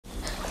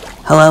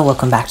Hello,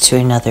 welcome back to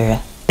another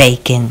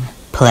Bacon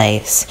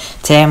Plays.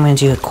 Today I'm going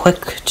to do a quick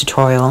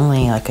tutorial,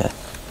 only like a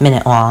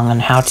minute long, on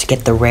how to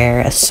get the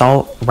rare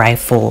assault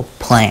rifle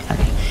plan.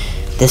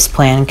 This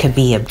plan could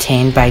be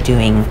obtained by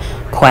doing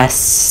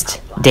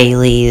quests,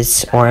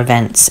 dailies, or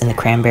events in the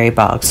Cranberry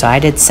Bog. So I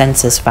did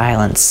Census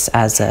Violence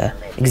as an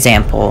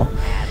example,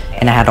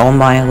 and I had all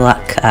my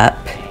luck up,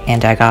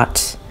 and I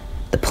got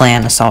the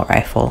plan assault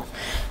rifle.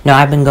 Now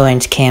I've been going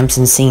to camps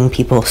and seeing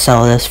people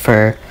sell this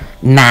for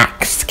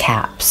max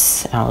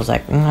caps. And I was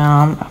like, no,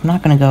 I'm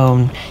not gonna go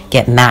and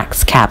get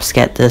max caps,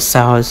 get this.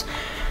 So I was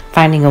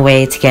finding a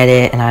way to get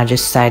it, and I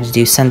just decided to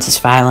do Census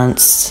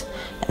Violence,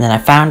 and then I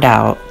found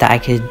out that I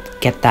could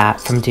get that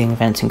from doing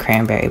events in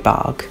Cranberry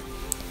Bog.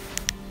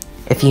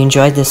 If you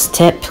enjoyed this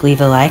tip,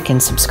 leave a like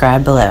and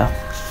subscribe below.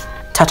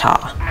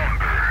 Ta-ta!